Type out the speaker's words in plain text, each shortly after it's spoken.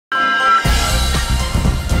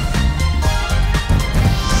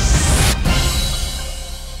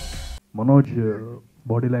Manoj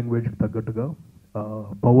body లాంగ్వేజ్కి తగ్గట్టుగా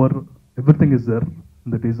power everything is there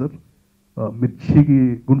in the teaser. మిర్చికి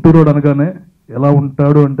Guntur road అనగానే ఎలా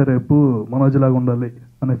ఉంటాడు అంటే రేపు మనోజ్ లాగా ఉండాలి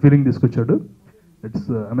అనే ఫీలింగ్ తీసుకొచ్చాడు. ఇట్స్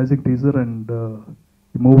అమేజింగ్ టీజర్ అండ్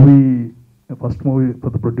ఈ movie first movie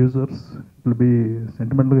for the producers it will be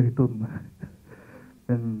సెంటిమెంటల్గా hit అవుతుంది.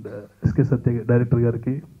 అండ్ ఎస్కే సత్య డైరెక్టర్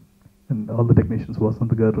గారికి and all the technicians,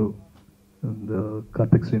 Vasant గారు and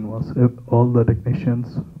Karthik Srinivas, all the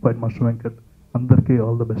technicians, fight master Venkat, అందరికీ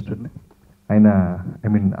ఆల్ ద బెస్ట్ అండి. ఆయన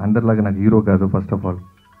అందరిలాగా నాకు hero కాదు. ఫస్ట్ ఆఫ్ ఆల్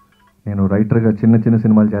నేను రైటర్గా చిన్న చిన్న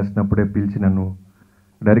సినిమాలు చేస్తున్నప్పుడే పిలిచి నన్ను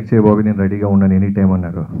డైరెక్ట్ చేయబోవి, నేను రెడీగా ఉన్నాను ఎనీ టైం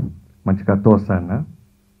అన్నారు. మంచి కథ వస్తా అన్న.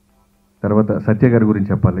 తర్వాత సత్య గారి గురించి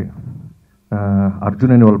చెప్పాలి.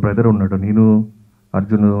 అర్జున్ అని వాళ్ళ బ్రదర్ ఉన్నాడు. నేను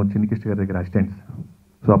అర్జున్ చిన్నికిష్ట గారి దగ్గర అసిస్టెంట్స్.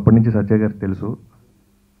 సో అప్పటి నుంచి సత్య గారికి తెలుసు.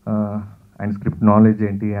 ఆయన స్క్రిప్ట్ నాలెడ్జ్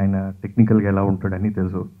ఏంటి, ఆయన టెక్నికల్గా ఎలా ఉంటాడు అన్నీ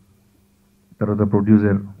తెలుసు. తర్వాత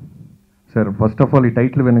producer sir, first of all ఈ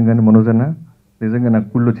టైటిల్ వినగానే మనోజ్ అన్న నిజంగా నాకు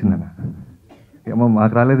కుళ్ళు వచ్చిందన్న. ఏమో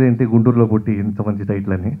మాకు రాలేదేంటి గుంటూరులో పుట్టి ఇంత మంచి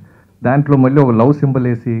టైటిల్ అని. దాంట్లో మళ్ళీ ఒక లవ్ సింబల్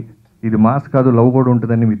వేసి ఇది మాస్ కాదు లవ్ కూడా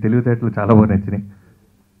ఉంటుందని మీ తెలివితేటలు చాలా బాగా నచ్చినాయి.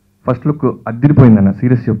 ఫస్ట్ లుక్ అద్దిరిపోయిందన్న,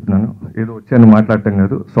 సీరియస్ చెప్తున్నాను. ఏదో వచ్చాను మాట్లాడటం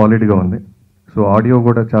కాదు, సాలిడ్గా ఉంది. సో ఆడియో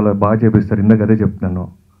కూడా చాలా బాగా చేపిస్తారు, ఇందాక అదే చెప్తున్నాను.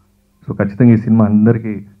 సో ఖచ్చితంగా ఈ సినిమా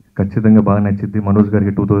అందరికీ ఖచ్చితంగా బాగా నచ్చింది. మనోజ్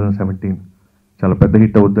గారికి 2017 చాలా పెద్ద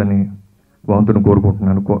హిట్ అవుద్దని భగవంతుని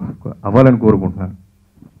కోరుకుంటున్నాను, అవ్వాలని కోరుకుంటున్నాను.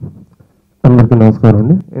 అందరికీ నమస్కారం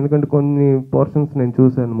అండి. ఎందుకంటే కొన్ని పోర్షన్స్ నేను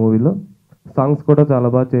చూశాను మూవీలో. సాంగ్స్ కూడా చాలా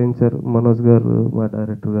బాగా చేయించారు మనోజ్ గారు, మా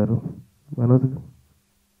డైరెక్టర్ గారు. మనోజ్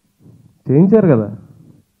చేయించారు కదా,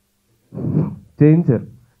 చేయించారు,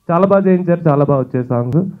 చాలా బాగా చేయించారు, చాలా బాగా వచ్చాయి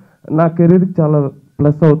సాంగ్స్. నా కెరీర్కి చాలా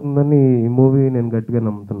ప్లస్ అవుతుందని ఈ మూవీ నేను గట్టిగా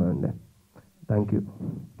నమ్ముతున్నాను అండి. Thank you.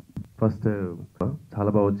 ఫస్ట్ చాలా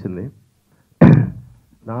బాగా వచ్చింది.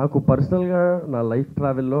 నాకు పర్సనల్గా నా లైఫ్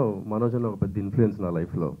ట్రావెల్లో మనోజ్ అన్న ఒక పెద్ద ఇన్ఫ్లుయెన్స్ నా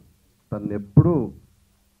లైఫ్లో. తను ఎప్పుడు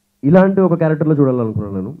ఇలాంటి ఒక క్యారెక్టర్లో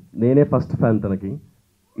చూడాలనుకున్నాను. నేనే ఫస్ట్ ఫ్యాన్ తనకి.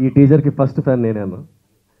 ఈ టీజర్కి ఫస్ట్ ఫ్యాన్ నేనే అన్న.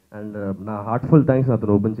 అండ్ నా హార్ట్ఫుల్ థ్యాంక్స్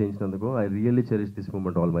అతను open చేయించినందుకు. I really cherish this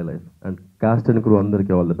moment all my life. And cost and crew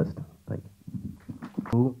అందరికీ all the best. Thank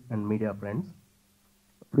you. And media friends,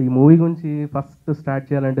 ఇప్పుడు ఈ మూవీ గురించి ఫస్ట్ స్టార్ట్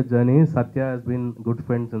చేయాలంటే journey, Satya has been good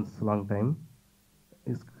friend since long time.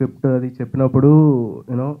 ఈ script అది చెప్పినప్పుడు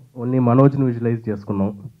you know only మనోజ్ని visualise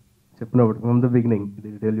చేసుకున్నాం చెప్పినప్పుడు ఫ్రమ్ ద బిగినింగ్.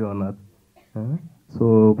 ఇది టెల్ యూ అన్నది. సో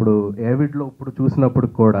ఇప్పుడు ఏవిడ్లో ఇప్పుడు చూసినప్పుడు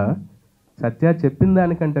కూడా సత్య చెప్పిన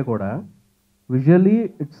దానికంటే కూడా visually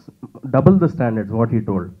it's double the standards what he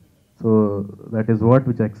told. So that is what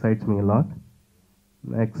which excites me lot.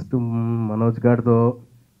 Next Manoj గారితో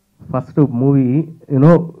ఫస్ట్ మూవీ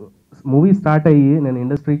మూవీ స్టార్ట్ అయ్యి నేను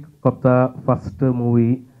ఇండస్ట్రీ కొత్త first movie,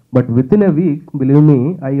 but with in a week believe me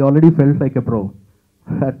I already felt like a pro.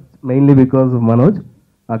 Mainly because Manoj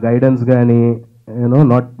ఆ guidance కానీ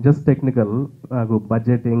not just technical, నాకు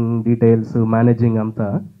budgeting details managing అంతా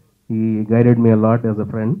ఈ guided me a lot as a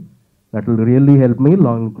friend. That will really help me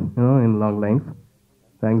long in long life.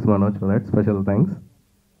 Thanks Manoj for that, special thanks.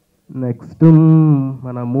 Next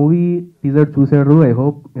మన movie teaser చూసాడు. I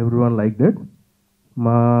hope every one like that.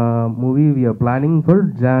 మా movie we are planning for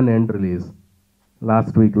John end release.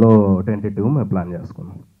 Last వీక్లో 22 మేము plan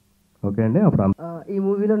చేసుకున్నాం. Okay అండి. అప్పుడు ఈ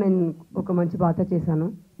మూవీలో నేను ఒక మంచి పాత్ర చేశాను.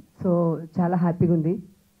 సో చాలా హ్యాపీగా ఉంది.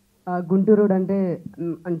 గుంటూరోడ్ అంటే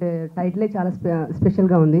అంటే టైటిలే చాలా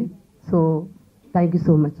స్పెషల్గా ఉంది. So thank you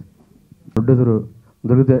so much. Producer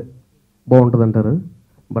దొరికితే బాగుంటుంది అంటారు,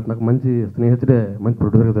 బట్ నాకు మంచి స్నేహితుడే మంచి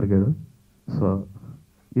ప్రొడ్యూసర్గా దొరికాడు. సో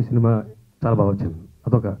ఈ సినిమా చాలా బాగా వచ్చింది,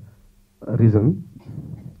 అదొక రీజన్.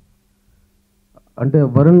 అంటే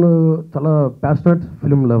వరుణ్ చాలా passionate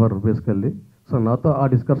film lover basically. So నాతో ఆ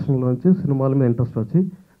డిస్కషన్లోంచి సినిమాల మీద ఇంట్రెస్ట్ వచ్చి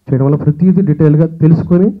చేయడం వల్ల ప్రతిదీ డీటెయిల్గా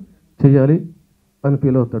తెలుసుకొని చేయాలి అని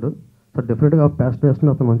ఫీల్ అవుతాడు. సో డెఫినెట్గా ఆ ప్యాషనేషన్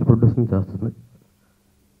అతను మంచి ప్రొడ్యూసింగ్ చేస్తుంది.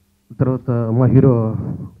 తర్వాత మా హీరో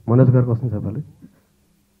మనోజ్ గారి కోసం చెప్పాలి.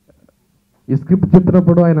 ఈ స్క్రిప్ట్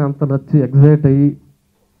చెప్పినప్పుడు ఆయన అంత నచ్చి ఎగ్జైట్ అయ్యి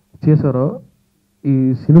చేశారో, ఈ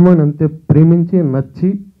సినిమాని అంతే ప్రేమించి నచ్చి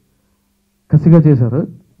కసిగా చేశారు.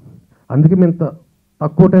 అందుకే మేము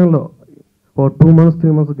తక్కువ టైంలో ఒక 2 months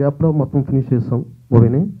 3 months గ్యాప్లో మొత్తం ఫినిష్ చేస్తాం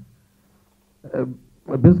మూవీని.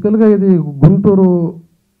 బేసికల్గా ఇది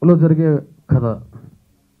గుంటూరులో జరిగే కథ.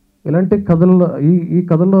 ఇలాంటి కథల్లో ఈ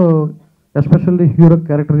కథలో ఎస్పెషల్లీ హీరో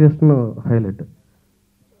క్యారెక్టరైజేషన్ హైలైట్.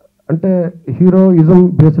 అంటే హీరోయిజం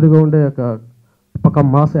బేస్డ్గా ఉండే ఒక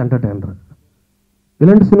మాస్ ఎంటర్టైనర్.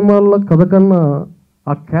 ఇలాంటి సినిమాల్లో కథ కన్నా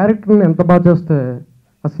ఆ క్యారెక్టర్ని ఎంత బాగా చేస్తే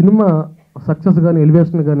ఆ సినిమా సక్సెస్ కానీ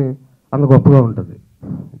ఎలివేషన్ కానీ అంత గొప్పగా ఉంటుంది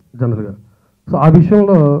జనరల్గా. సో ఆ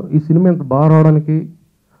విషయంలో ఈ సినిమా ఎంత బాగా రావడానికి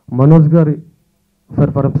మనోజ్ గారి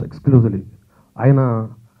పెర్ఫార్మెన్స్ ఎక్స్క్లూజివ్లీ ఆయన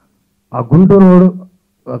ఆ గుంటూరు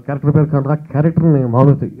క్యారెక్టర్ పేరు కాదు, ఆ క్యారెక్టర్ని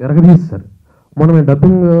మామూలు ఎరగదీస్తారు. మనం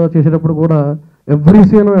డబ్బింగ్ చేసేటప్పుడు కూడా ఎవ్రీ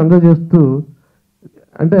సీన్ ఎంజాయ్ చేస్తూ,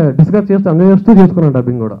 అంటే డిస్కస్ చేస్తూ ఎంజాయ్ చేస్తూ చేసుకున్నాను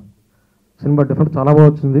డబ్బింగ్ కూడా. సినిమా డిఫరెంట్ చాలా బాగా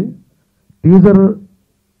వచ్చింది. టీజర్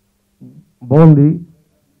బాగుంది,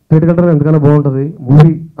 థియేటర్ ఎంతకన్నా బాగుంటుంది,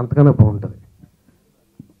 మూవీ అంతకన్నా బాగుంటుంది.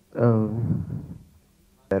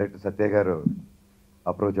 డైరెక్టర్ సత్య గారు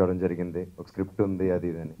అప్రోచ్ అవ్వడం జరిగింది, ఒక స్క్రిప్ట్ ఉంది అది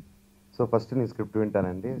ఇది అని. సో ఫస్ట్ నేను script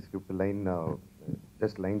వింటానండి, script line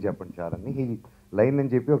just line చెప్పండి చాలని, ఈ లైన్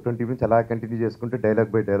అని చెప్పి ఒక 20 minutes అలా కంటిన్యూ చేసుకుంటే డైలాగ్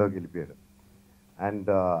బై డైలాగ్ వెళ్ళిపోయారు. And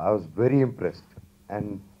I was very impressed.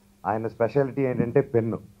 And ఆయన స్పెషాలిటీ ఏంటంటే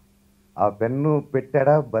పెన్ను. ఆ పెన్ను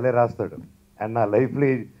పెట్టాడా భలే రాస్తాడు. అండ్ నా లైఫ్లో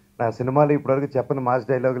నా సినిమాలో ఇప్పటివరకు చెప్పని మాస్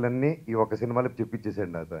డైలాగులన్నీ ఈ ఒక సినిమాలో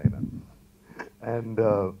చెప్పించేసాడు నాతో ఆయన. అండ్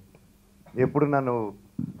ఎప్పుడు నన్ను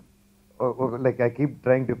like I keep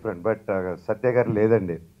trying different, but సత్య గారు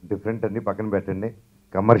లేదండి, డిఫరెంట్ అన్ని పక్కన పెట్టండి,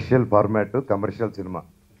 కమర్షియల్ ఫార్మాట్, కమర్షియల్ సినిమా,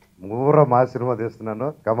 మూర మా సినిమా తీస్తున్నాను,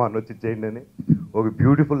 కమాన్ వచ్చి చేయండి అని ఒక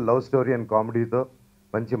బ్యూటిఫుల్ లవ్ స్టోరీ అండ్ కామెడీతో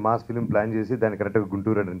మంచి మాస్ ఫిలిం ప్లాన్ చేసి దాన్ని కరెక్ట్గా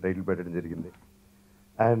గుంటూరు అని టైటిల్ పెట్టడం జరిగింది.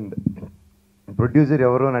 అండ్ ప్రొడ్యూసర్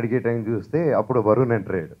ఎవరు అని అడిగే టైం చూస్తే అప్పుడు వరుణ్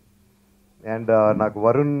ఎంటర్ అయ్యాడు. అండ్ నాకు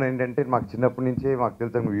వరుణ్ ఏంటంటే మాకు చిన్నప్పటి నుంచే మాకు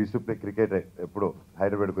తెలుసు, యూస్ ప్లే క్రికెట్ ఎప్పుడు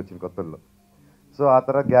హైదరాబాద్కి వచ్చిన కొత్తల్లో. సో ఆ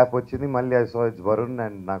తర్వాత గ్యాప్ వచ్చింది, మళ్ళీ I so it's Varun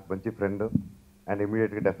and నాకు మంచి ఫ్రెండ్ అండ్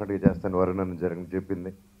ఇమీడియట్గా డెఫినెట్గా చేస్తాను వరుణ్ అని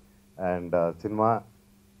చెప్పింది. అండ్ సినిమా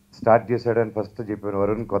స్టార్ట్ చేశాడు అని ఫస్ట్ చెప్పాను,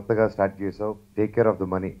 వరుణ్ కొత్తగా స్టార్ట్ చేసావు, take care of the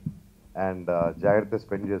money and జాగ్రత్త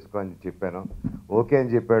స్పెండ్ చేసుకో అని చెప్పాను. ఓకే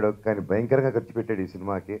అని చెప్పాడు, కానీ భయంకరంగా ఖర్చు పెట్టాడు ఈ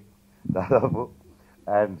సినిమాకి దాదాపు.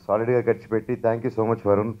 అండ్ సాలిడ్గా ఖర్చు పెట్టి thank you so much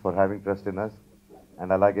Varun for having trust in us.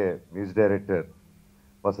 And అలాగే మ్యూజిక్ డైరెక్టర్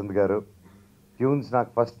వసంత్ గారు, ట్యూన్స్ నాకు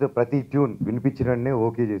ఫస్ట్ ప్రతి ట్యూన్ వినిపించిననే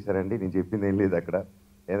ఓకే చేశారండి, నేను చెప్పింది ఏం లేదు అక్కడ.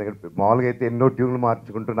 ఎందుకంటే మామూలుగా అయితే ఎన్నో ట్యూన్లు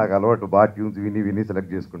మార్చుకుంటూ నాకు అలవాటు, బాగా ట్యూన్స్ విని విని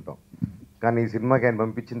సెలెక్ట్ చేసుకుంటాం. కానీ ఈ సినిమాకి ఆయన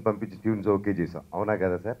పంపించి ట్యూన్స్ ఓకే చేసాం. అవునా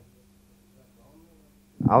కదా సార్?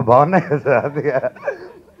 బాగున్నాయి కదా సార్? అది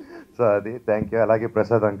సో అది థ్యాంక్ యూ. అలాగే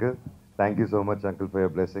Prasad uncle, thank you so much uncle for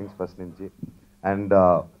your blessings first నుంచి. And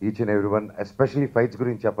each and every one, especially fights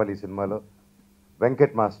గురించి చెప్పాలి. ఈ సినిమాలో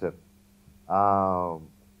వెంకట్ మాస్టర్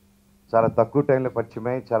చాలా తక్కువ టైంలో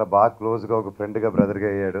పరిచయమై చాలా బాగా క్లోజ్గా ఒక ఫ్రెండ్గా బ్రదర్గా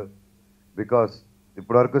అయ్యాడు. బికాస్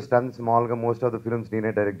ఇప్పటివరకు స్టన్స్ మామూలుగా మోస్ట్ ఆఫ్ ద ఫిల్మ్స్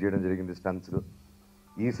నేనే డైరెక్ట్ చేయడం జరిగింది స్టన్స్.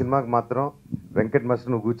 ఈ సినిమాకి మాత్రం వెంకట్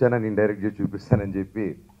మాస్టర్ నువ్వు కూర్చొని నేను డైరెక్ట్ చేసి చూపిస్తానని చెప్పి,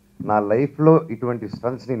 నా లైఫ్లో ఇటువంటి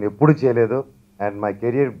స్టన్స్ నేను ఎప్పుడు చేయలేదు. And my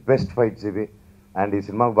career best fights ఇవి. అండ్ ఈ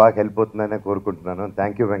సినిమాకి బాగా హెల్ప్ అవుతుందనే కోరుకుంటున్నాను.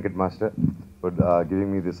 Thank you Venkat master for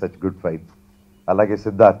giving me this such good fights. అలాగే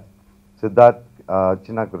సిద్ధార్థ్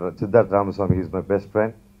వచ్చి నాకు Siddharth Ramaswamy is my best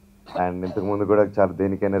friend. And ఇంతకుముందు కూడా చాలా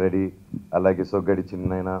దేనికైనా రెడీ, అలాగే సొగ్గడి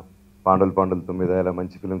చిన్నైనా, పాండవులు 9 ఇలా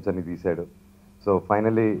మంచి ఫిల్మ్స్ అన్ని తీశాడు. సో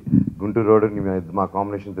ఫైనలీ గుంటూరు రోడ్ మా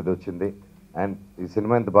కాంబినేషన్ ఇది వచ్చింది. అండ్ ఈ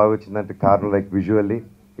సినిమా ఎంత బాగా వచ్చిందంటే కారణం like visually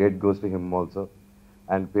gate goes to him also.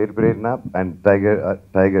 And పేరు ప్రేరణ and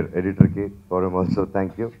tiger ఎడిటర్కి for him also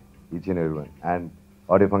thank you each and every one. And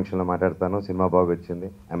audio ఫంక్షన్లో మాట్లాడతాను, సినిమా బాగా వచ్చింది,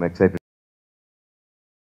 ఐఎమ్ ఎక్సైటెడ్.